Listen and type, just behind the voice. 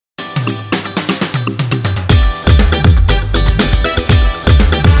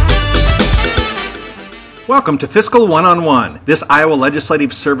Welcome to Fiscal One-on-One. This Iowa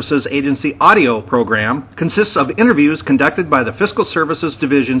Legislative Services Agency audio program consists of interviews conducted by the Fiscal Services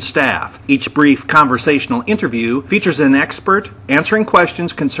Division staff. Each brief conversational interview features an expert answering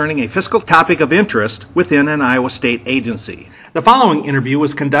questions concerning a fiscal topic of interest within an Iowa state agency. The following interview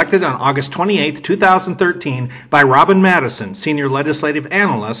was conducted on August 28, 2013 by Robin Madison, Senior Legislative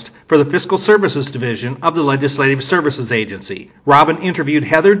Analyst for the Fiscal Services Division of the Legislative Services Agency. Robin interviewed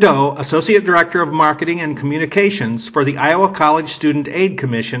Heather Doe, Associate Director of Marketing and Communications for the Iowa College Student Aid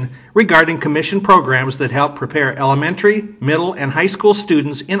Commission, regarding commission programs that help prepare elementary, middle, and high school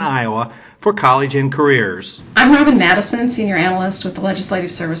students in Iowa for college and careers. I'm Robin Madison, Senior Analyst with the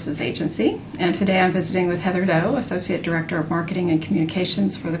Legislative Services Agency, and today I'm visiting with Heather Doe, Associate Director of Marketing and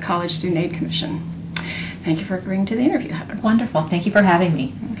Communications for the College Student Aid Commission. Thank you for agreeing to the interview, Heather. Wonderful. Thank you for having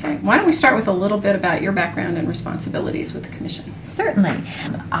me. Okay. Why don't we start with a little bit about your background and responsibilities with the Commission? Certainly.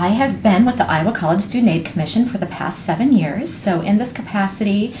 I have been with the Iowa College Student Aid Commission for the past 7 years. So in this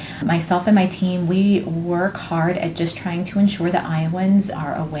capacity, myself and my team, we work hard at just trying to ensure that Iowans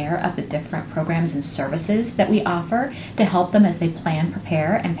are aware of the different programs and services that we offer to help them as they plan,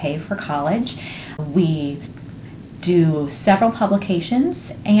 prepare, and pay for college. We do several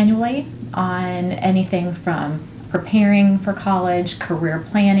publications annually on anything from preparing for college, career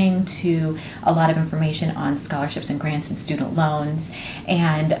planning, to a lot of information on scholarships and grants and student loans.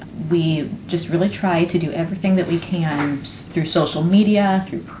 And we just really try to do everything that we can through social media,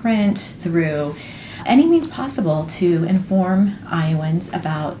 through print, through any means possible to inform Iowans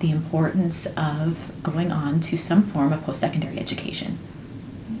about the importance of going on to some form of post-secondary education.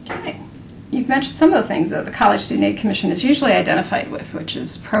 Okay. You've mentioned some of the things that the College Student Aid Commission is usually identified with, which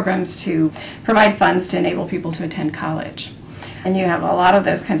is programs to provide funds to enable people to attend college. And you have a lot of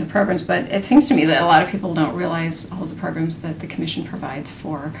those kinds of programs, but it seems to me that a lot of people don't realize all of the programs that the Commission provides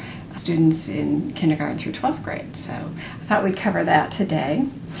for students in kindergarten through 12th grade. So I thought we'd cover that today.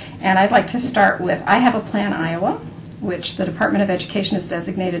 And I'd like to start with I Have a Plan Iowa, which the Department of Education has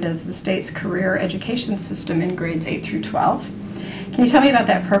designated as the state's career education system in grades 8 through 12. Can you tell me about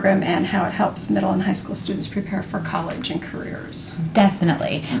that program and how it helps middle and high school students prepare for college and careers?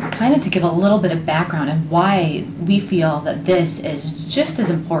 Definitely. Kind of to give a little bit of background on why we feel that this is just as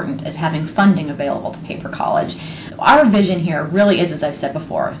important as having funding available to pay for college. Our vision here really is, as I've said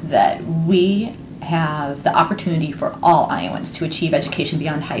before, that we have the opportunity for all Iowans to achieve education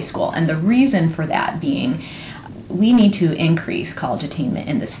beyond high school. And the reason for that being we need to increase college attainment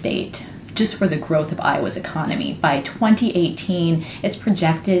in the state just for the growth of Iowa's economy. By 2018, it's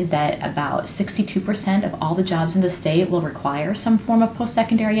projected that about 62% of all the jobs in the state will require some form of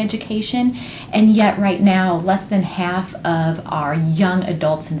post-secondary education, and yet right now, less than half of our young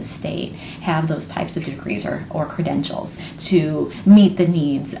adults in the state have those types of degrees or credentials to meet the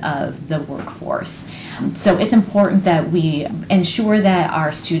needs of the workforce. So it's important that we ensure that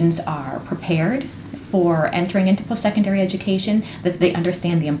our students are prepared for entering into post-secondary education, that they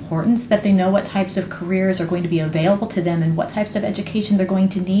understand the importance, that they know what types of careers are going to be available to them and what types of education they're going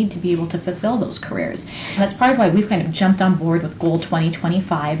to need to be able to fulfill those careers. And that's part of why we've kind of jumped on board with Goal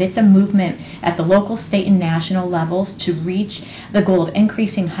 2025. It's a movement at the local, state, and national levels to reach the goal of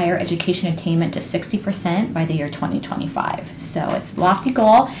increasing higher education attainment to 60% by the year 2025. So it's a lofty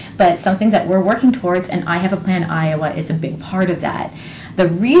goal, but something that we're working towards, and I Have a Plan Iowa is a big part of that. The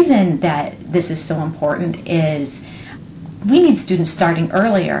reason that this is so important is we need students starting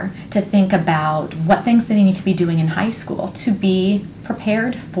earlier to think about what things they need to be doing in high school to be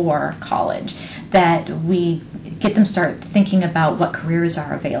prepared for college, that we get them start thinking about what careers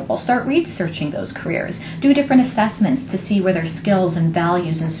are available, start researching those careers, do different assessments to see where their skills and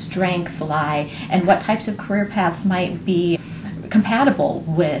values and strengths lie and what types of career paths might be compatible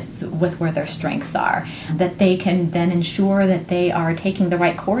with where their strengths are, that they can then ensure that they are taking the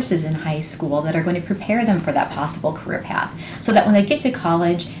right courses in high school that are going to prepare them for that possible career path, so that when they get to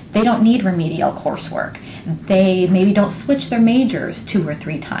college, they don't need remedial coursework. They maybe don't switch their majors 2 or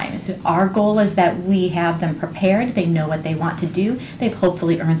 3 times. Our goal is that we have them prepared, they know what they want to do, they've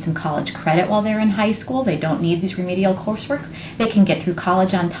hopefully earned some college credit while they're in high school, they don't need these remedial courseworks, they can get through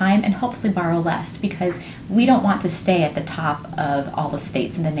college on time and hopefully borrow less, because we don't want to stay at the top of all the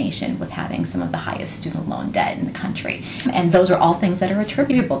states in the nation with having some of the highest student loan debt in the country. And those are all things that are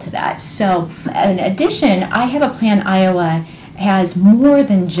attributable to that. So in addition, I Have a Plan Iowa has more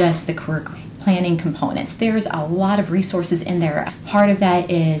than just the career planning components. There's a lot of resources in there. Part of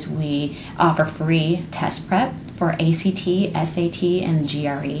that is we offer free test prep for ACT, SAT, and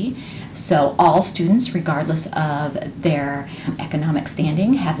GRE. So all students, regardless of their economic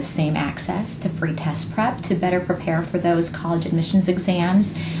standing, have the same access to free test prep to better prepare for those college admissions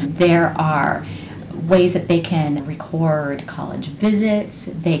exams. There are ways that they can record college visits,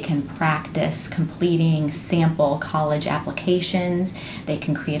 they can practice completing sample college applications, they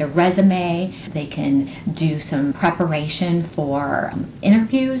can create a resume, they can do some preparation for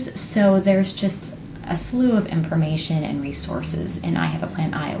interviews. So there's just a slew of information and resources in I Have a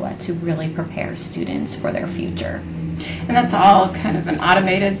Plan Iowa to really prepare students for their future. And that's all kind of an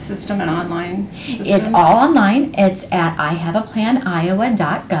automated system, an online system? It's all online. It's at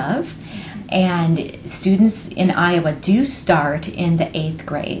ihaveaplaniowa.gov. And students in Iowa do start in the 8th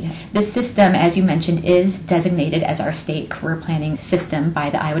grade. This system, as you mentioned, is designated as our state career planning system by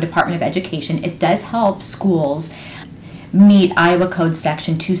the Iowa Department of Education. It does help schools meet Iowa Code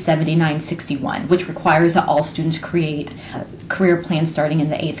Section 27961, which requires that all students create a career plan starting in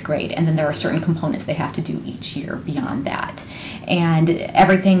the 8th grade, and then there are certain components they have to do each year beyond that. And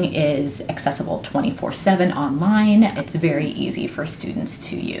everything is accessible 24/7 online. It's very easy for students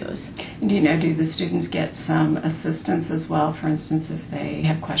to use. Do you know, do the students get some assistance as well? For instance, if they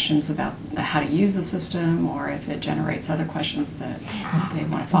have questions about how to use the system, or if it generates other questions that they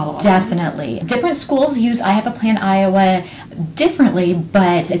want to follow up Definitely. Different schools use I Have a Plan Iowa differently,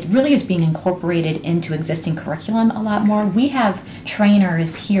 but it really is being incorporated into existing curriculum a lot more. We have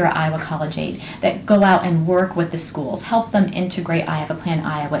trainers here at Iowa College Aid that go out and work with the schools, help them integrate I Have a Plan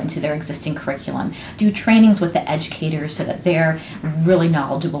Iowa into their existing curriculum, do trainings with the educators so that they're really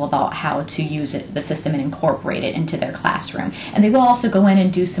knowledgeable about how to use the system and incorporate it into their classroom. And they will also go in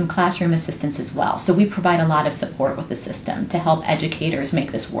and do some classroom assistance as well. So we provide a lot of support with the system to help educators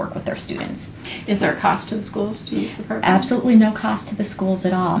make this work with their students. Is there a cost to the schools to use the program? Absolutely no cost to the schools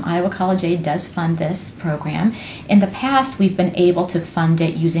at all. Iowa College Aid does fund this program. In the past, we've been able to fund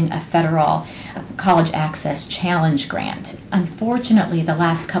it using a federal College Access Challenge grant. Unfortunately, the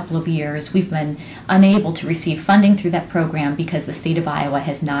last couple of years, we've been unable to receive funding through that program because the state of Iowa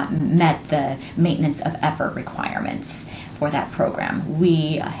has not met the maintenance of effort requirements for that program.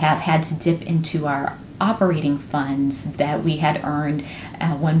 We have had to dip into our operating funds that we had earned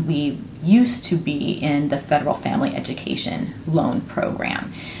when we used to be in the Federal Family Education Loan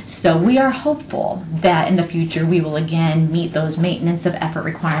Program. So we are hopeful that in the future we will again meet those maintenance of effort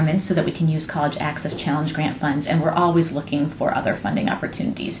requirements so that we can use College Access Challenge grant funds, and we're always looking for other funding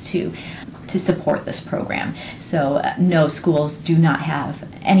opportunities to support this program. So no, schools do not have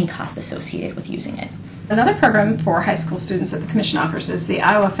any cost associated with using it. Another program for high school students that the Commission offers is the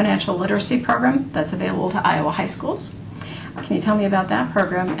Iowa Financial Literacy Program that's available to Iowa high schools. Can you tell me about that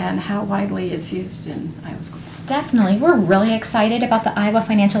program and how widely it's used in Iowa schools? Definitely. We're really excited about the Iowa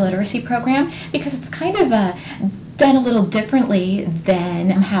Financial Literacy Program because it's kind of done a little differently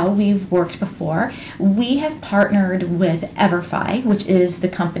than how we've worked before. We have partnered with EverFi, which is the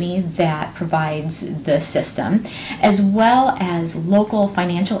company that provides the system, as well as local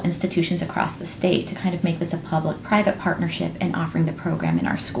financial institutions across the state to kind of make this a public-private partnership in offering the program in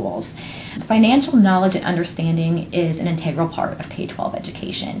our schools. Financial knowledge and understanding is an integral part of K-12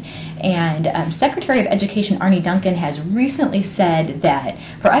 education. And Secretary of Education Arne Duncan has recently said that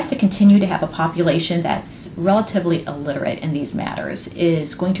for us to continue to have a population that's relatively illiterate in these matters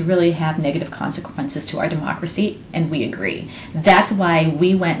is going to really have negative consequences to our democracy, and we agree. That's why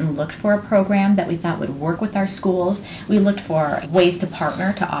we went and looked for a program that we thought would work with our schools. We looked for ways to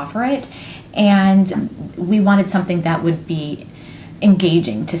partner to offer it, and we wanted something that would be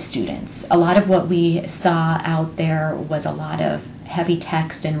engaging to students. A lot of what we saw out there was a lot of heavy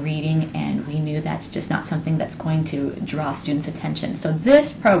text and reading, and we knew that's just not something that's going to draw students' attention. So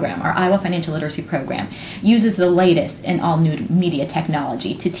this program, our Iowa Financial Literacy Program, uses the latest in all new media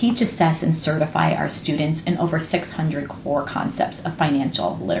technology to teach, assess, and certify our students in over 600 core concepts of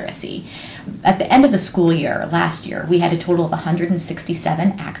financial literacy. At the end of the school year, last year, we had a total of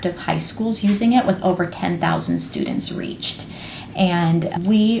 167 active high schools using it, with over 10,000 students reached. And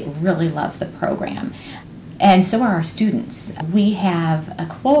we really love the program. And so are our students. We have a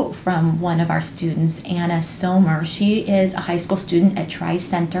quote from one of our students, Anna Somer. She is a high school student at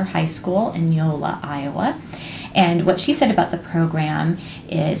Tri-Center High School in Neola, Iowa. And what she said about the program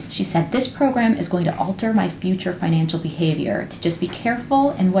is, she said, "This program is going to alter my future financial behavior, to just be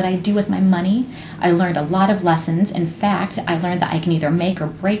careful in what I do with my money. I learned a lot of lessons. In fact, I learned that I can either make or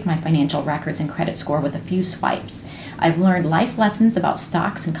break my financial records and credit score with a few swipes. I've learned life lessons about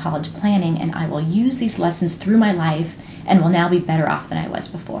stocks and college planning, and I will use these lessons through my life and will now be better off than I was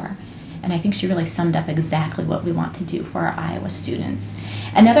before." And I think she really summed up exactly what we want to do for our Iowa students.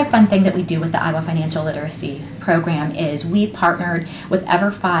 Another fun thing that we do with the Iowa Financial Literacy Program is we partnered with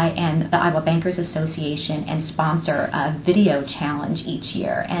EverFi and the Iowa Bankers Association and sponsor a video challenge each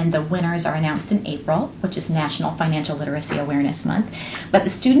year. And the winners are announced in April, which is National Financial Literacy Awareness Month. But the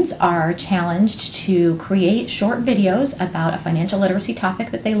students are challenged to create short videos about a financial literacy topic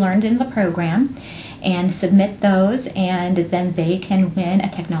that they learned in the program and submit those, and then they can win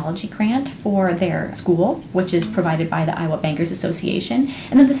a technology grant for their school, which is provided by the Iowa Bankers Association.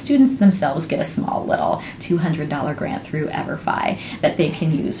 And then the students themselves get a small little $200 grant through EverFi that they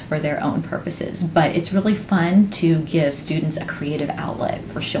can use for their own purposes. But it's really fun to give students a creative outlet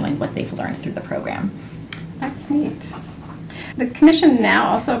for showing what they've learned through the program. That's neat. The Commission now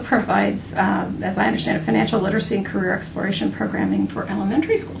also provides, as I understand it, financial literacy and career exploration programming for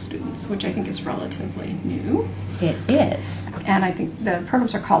elementary school students, which I think is relatively new. It is. And I think the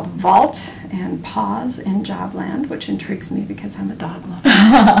programs are called Vault and Pause in Jobland, which intrigues me because I'm a dog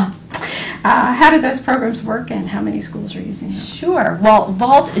lover. How do those programs work, and how many schools are using those? Sure. Well,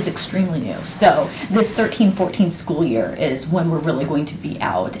 Vault is extremely new. So this 13-14 school year is when we're really going to be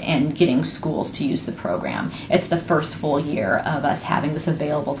out and getting schools to use the program. It's the first full year of us having this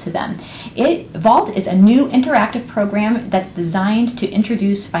available to them. Vault is a new interactive program that's designed to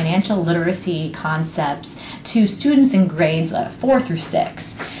introduce financial literacy concepts to students in grades 4 through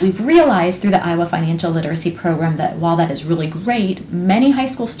 6. We've realized through the Iowa Financial Literacy Program that while that is really great, many high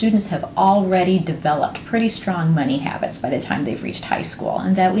school students have already developed pretty strong money habits by the time they've reached high school,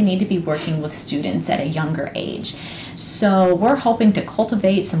 and that we need to be working with students at a younger age. So we're hoping to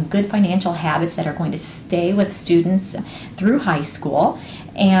cultivate some good financial habits that are going to stay with students through high school.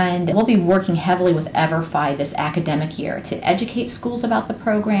 And we'll be working heavily with EverFi this academic year to educate schools about the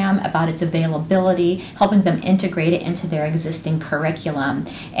program, about its availability, helping them integrate it into their existing curriculum,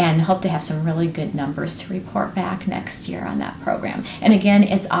 and hope to have some really good numbers to report back next year on that program. And again,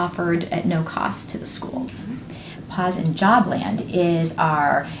 it's offered at no cost to the schools. Pause in Jobland is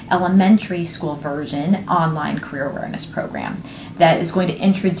our elementary school version online career awareness program that is going to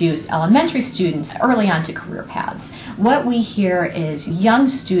introduce elementary students early on to career paths. What we hear is young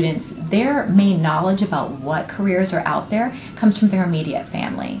students, their main knowledge about what careers are out there comes from their immediate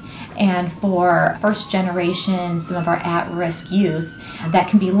family. And for first generation, some of our at-risk youth, that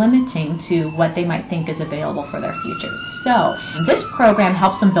can be limiting to what they might think is available for their futures. So this program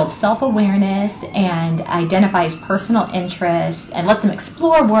helps them build self-awareness and identifies personal interests and lets them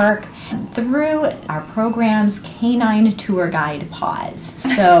explore work through our program's canine tour guide, Pause.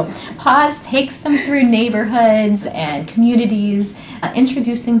 So Pause takes them through neighborhoods and communities,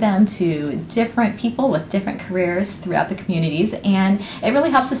 introducing them to different people with different careers throughout the communities, and it really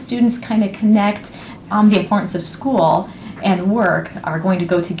helps the students kind of connect the importance of school and work are going to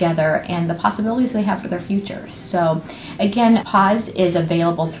go together and the possibilities they have for their future. So again, Pause is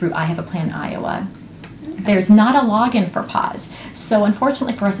available through I Have a Plan Iowa. There's not a login for Pause. So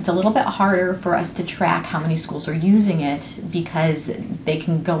unfortunately for us, it's a little bit harder for us to track how many schools are using it because they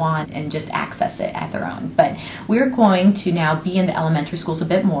can go on and just access it at their own. But we're going to now be in the elementary schools a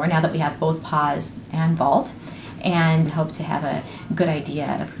bit more now that we have both Pause and Vault, and hope to have a good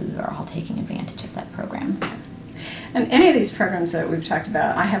idea of who are all taking advantage of that program. And any of these programs that we've talked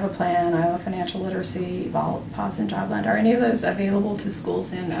about, I Have a Plan, Iowa Financial Literacy, Vault, Pause in Jobland, are any of those available to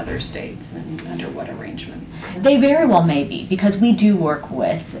schools in other states, and under what arrangements? They very well may be, because we do work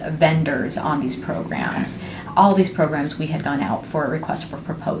with vendors on these programs. All these programs we had gone out for a request for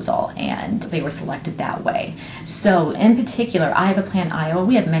proposal, and they were selected that way. So in particular, I Have a Plan Iowa,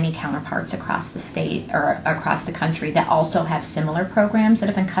 we have many counterparts across the state or across the country that also have similar programs that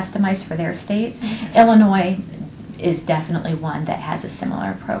have been customized for their states. Mm-hmm. Illinois is definitely one that has a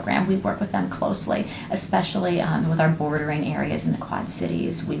similar program. We work with them closely, especially with our bordering areas in the Quad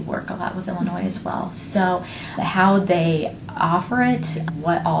Cities. We work a lot with Illinois as well. So how they offer it,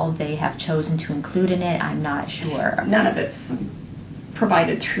 what all they have chosen to include in it, I'm not sure. None of it's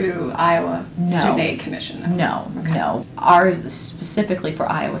provided through Iowa Student Aid Commission? No, okay. No. Ours specifically for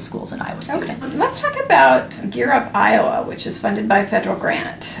Iowa schools and Iowa students. Okay. Let's talk about Gear Up Iowa, which is funded by a federal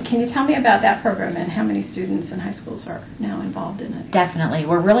grant. Can you tell me about that program and how many students in high schools are now involved in it? Definitely.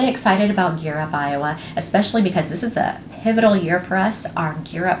 We're really excited about Gear Up Iowa, especially because this is a pivotal year for us. Our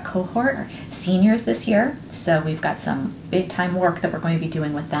Gear Up cohort are seniors this year, so we've got some big time work that we're going to be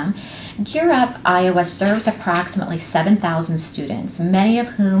doing with them. Gear Up Iowa serves approximately 7,000 students, many of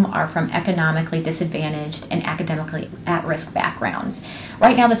whom are from economically disadvantaged and academically at-risk backgrounds.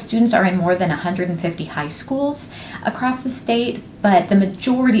 Right now the students are in more than 150 high schools across the state, but the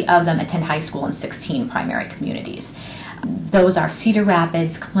majority of them attend high school in 16 primary communities. Those are Cedar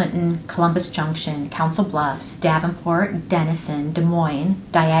Rapids, Clinton, Columbus Junction, Council Bluffs, Davenport, Denison, Des Moines,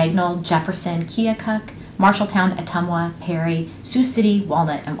 Diagonal, Jefferson, Keokuk, Marshalltown, Ottumwa, Perry, Sioux City,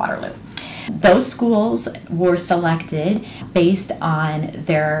 Walnut, and Waterloo. Those schools were selected based on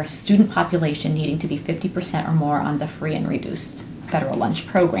their student population needing to be 50% or more on the free and reduced federal lunch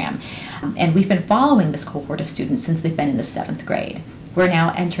program. And we've been following this cohort of students since they've been in the 7th grade. We're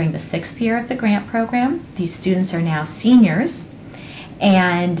now entering the 6th year of the grant program. These students are now seniors,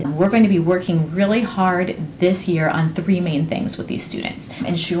 and we're going to be working really hard this year on 3 main things with these students.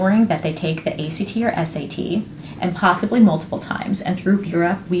 Ensuring that they take the ACT or SAT, and possibly multiple times. And through Gear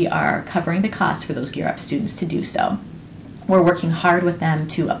Up, we are covering the cost for those Gear Up students to do so. We're working hard with them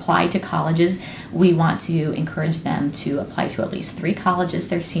to apply to colleges. We want to encourage them to apply to at least 3 colleges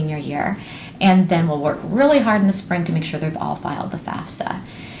their senior year. And then we'll work really hard in the spring to make sure they've all filed the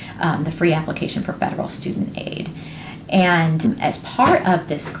FAFSA, the free application for federal student aid. And as part of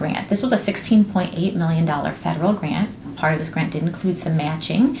this grant, this was a $16.8 million federal grant. Part of this grant did include some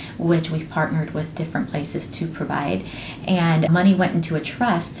matching, which we've partnered with different places to provide. And money went into a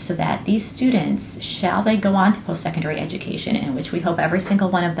trust so that these students, shall they go on to post-secondary education, in which we hope every single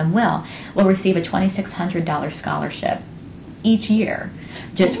one of them will receive a $2,600 scholarship each year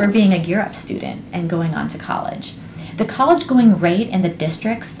just for being a Gear Up student and going on to college. The college going rate in the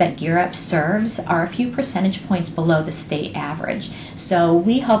districts that Gear Up serves are a few percentage points below the state average. So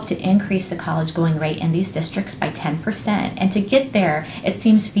we hope to increase the college going rate in these districts by 10%. And to get there, it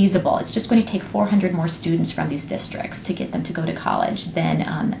seems feasible. It's just going to take 400 more students from these districts to get them to go to college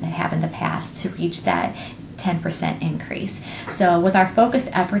than they have in the past to reach that 10% increase. So with our focused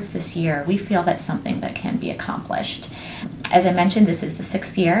efforts this year, we feel that's something that can be accomplished. As I mentioned, this is the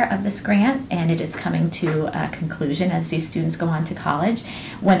 6th year of this grant, and it is coming to a conclusion as these students go on to college.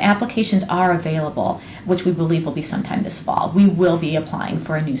 When applications are available, which we believe will be sometime this fall, we will be applying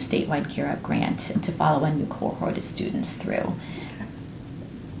for a new statewide Gear Up grant to follow a new cohort of students through.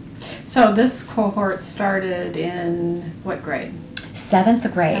 So this cohort started in what grade?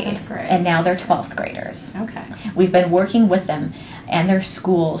 7th grade, 7th grade. And now they're 12th graders. Okay. We've been working with them and their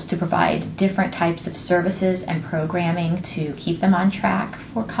schools to provide different types of services and programming to keep them on track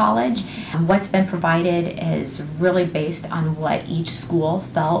for college. What's been provided is really based on what each school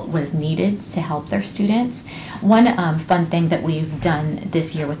felt was needed to help their students. One fun thing that we've done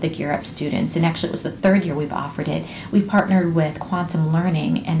this year with the Gear Up students, and actually it was the 3rd year we've offered it, we partnered with Quantum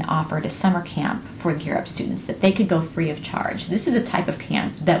Learning and offered a summer camp for Gear Up students that they could go free of charge. This is a type of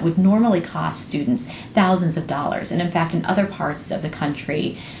camp that would normally cost students thousands of dollars, and in fact in other parts of the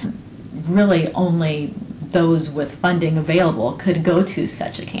country, really only those with funding available could go to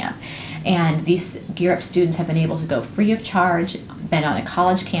such a camp. And these Gear Up students have been able to go free of charge, been on a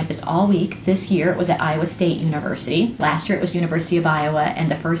college campus all week. This year it was at Iowa State University. Last year it was University of Iowa, and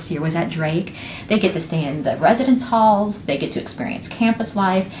the first year was at Drake. They get to stay in the residence halls, they get to experience campus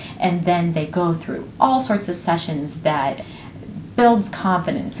life, and then they go through all sorts of sessions that builds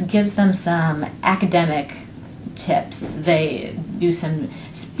confidence, gives them some academic tips. They do some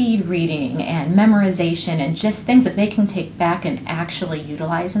speed reading and memorization and just things that they can take back and actually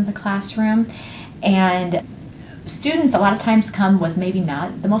utilize in the classroom. And students a lot of times come with maybe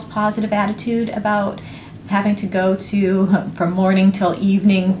not the most positive attitude about having to go to from morning till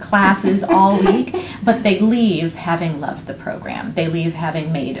evening classes all week, but they leave having loved the program. They leave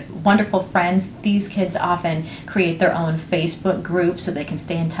having made wonderful friends. These kids often create their own Facebook group so they can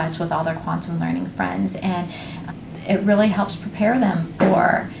stay in touch with all their Quantum Learning friends, and it really helps prepare them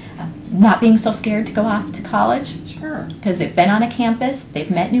for not being so scared to go off to college. Sure. Because they've been on a campus, they've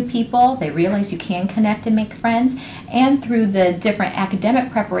met new people, they realize you can connect and make friends, and through the different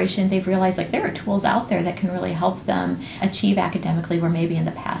academic preparation, they've realized like there are tools out there that can really help them achieve academically where maybe in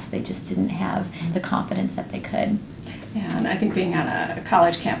the past they just didn't have the confidence that they could. Yeah, and I think being on a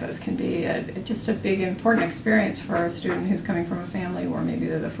college campus can be just a big, important experience for a student who's coming from a family where maybe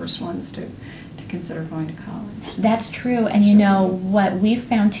they're the first ones to consider going to college. That's true, and you know what we've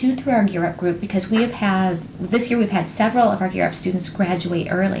found too through our Gear Up group, because this year we've had several of our Gear Up students graduate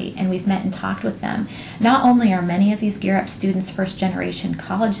early, and we've met and talked with them. Not only are many of these Gear Up students first generation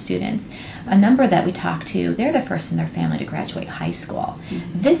college students, a number that we talk to, they're the first in their family to graduate high school.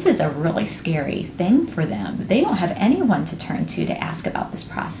 Mm-hmm. This is a really scary thing for them. They don't have anyone to turn to ask about this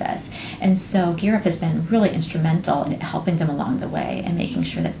process. And so Gear Up has been really instrumental in helping them along the way and making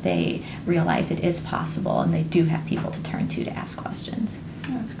sure that they realize it is possible and they do have people to turn to ask questions.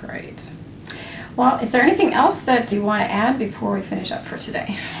 That's great. Well, is there anything else that you want to add before we finish up for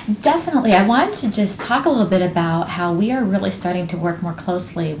today? Definitely. I wanted to just talk a little bit about how we are really starting to work more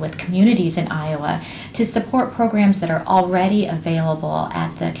closely with communities in Iowa to support programs that are already available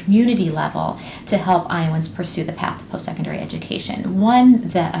at the community level to help Iowans pursue the path to post-secondary education. One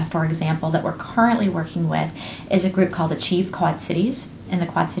that, for example, that we're currently working with is a group called Achieve Quad Cities in the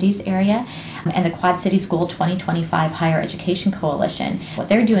Quad Cities area, and the Quad Cities Goal 2025 Higher Education Coalition. What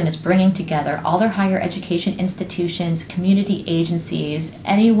they're doing is bringing together all their higher education institutions, community agencies,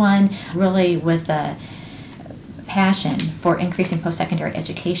 anyone really with a passion for increasing post-secondary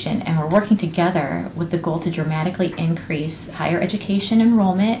education, and we're working together with the goal to dramatically increase higher education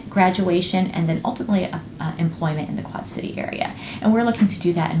enrollment, graduation, and then ultimately employment in the Quad City area. And we're looking to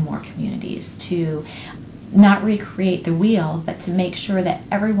do that in more communities to not recreate the wheel, but to make sure that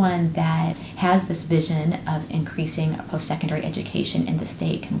everyone that has this vision of increasing post-secondary education in the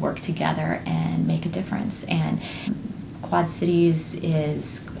state can work together and make a difference. And Quad Cities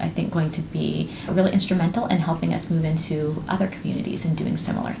is, I think, going to be really instrumental in helping us move into other communities and doing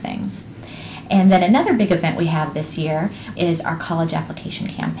similar things. And then another big event we have this year is our college application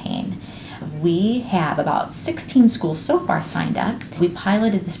campaign. We have about 16 schools so far signed up. We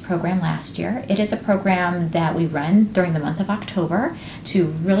piloted this program last year. It is a program that we run during the month of October to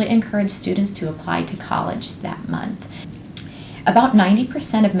really encourage students to apply to college that month. About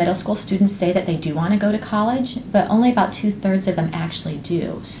 90% of middle school students say that they do want to go to college, but only about 2/3 of them actually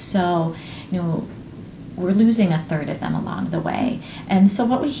do. So, we're losing 1/3 of them along the way. And so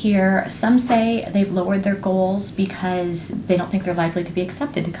what we hear, some say they've lowered their goals because they don't think they're likely to be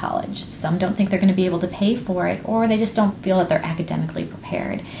accepted to college. Some don't think they're going to be able to pay for it, or they just don't feel that they're academically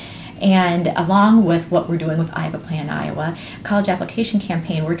prepared. And along with what we're doing with Iowa Plan Iowa, college application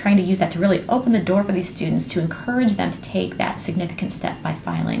campaign, we're trying to use that to really open the door for these students to encourage them to take that significant step by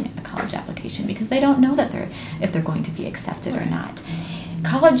filing a college application, because they don't know that if they're going to be accepted or not.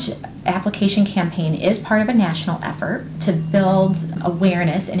 College application campaign is part of a national effort to build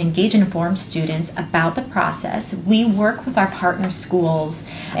awareness and engage and inform students about the process. We work with our partner schools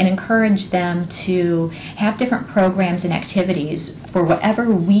and encourage them to have different programs and activities for whatever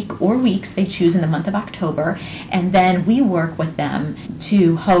week or weeks they choose in the month of October, and then we work with them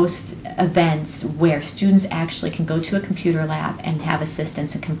to host events where students actually can go to a computer lab and have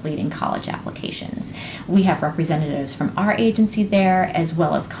assistance in completing college applications. We have representatives from our agency there, as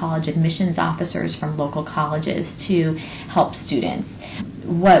well as college admissions officers from local colleges to help students.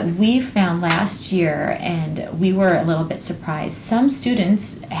 What we found last year, and we were a little bit surprised, some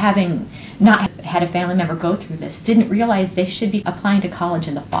students, having not had a family member go through this, didn't realize they should be applying to college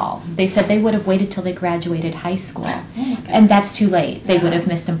in the fall. They said they would have waited till they graduated high school, and that's too late. They would have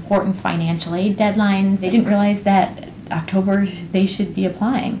missed important financial aid deadlines. They didn't realize that October they should be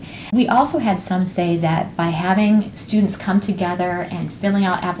applying. We also had some say that by having students come together and filling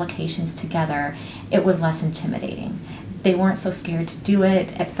out applications together, it was less intimidating. They weren't so scared to do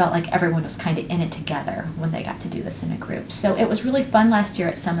it. It felt like everyone was kind of in it together when they got to do this in a group. So it was really fun last year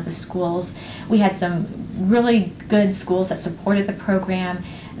at some of the schools. We had some really good schools that supported the program,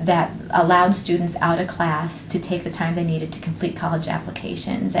 that allowed students out of class to take the time they needed to complete college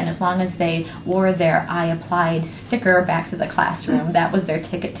applications. And as long as they wore their I applied sticker back to the classroom, that was their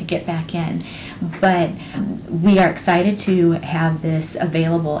ticket to get back in. But we are excited to have this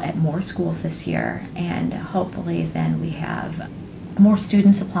available at more schools this year, and hopefully then we have more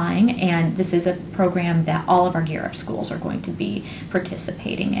students applying, and this is a program that all of our Gear Up schools are going to be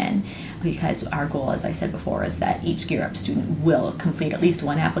participating in, because our goal, as I said before, is that each Gear Up student will complete at least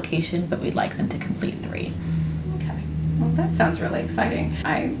one application, but we'd like them to complete 3. Okay. Well, that sounds really exciting.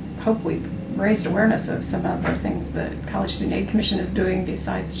 I hope we've raised awareness of some other things that College Student Aid Commission is doing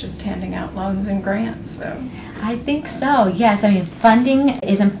besides just handing out loans and grants. So I think so, yes. I mean, funding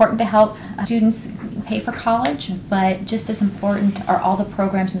is important to help students pay for college, but just as important are all the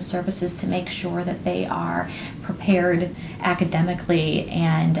programs and services to make sure that they are prepared academically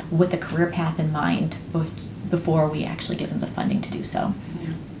and with a career path in mind before we actually give them the funding to do so.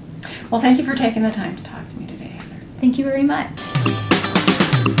 Yeah. Well, thank you for taking the time to talk to me today, Heather. Thank you very much.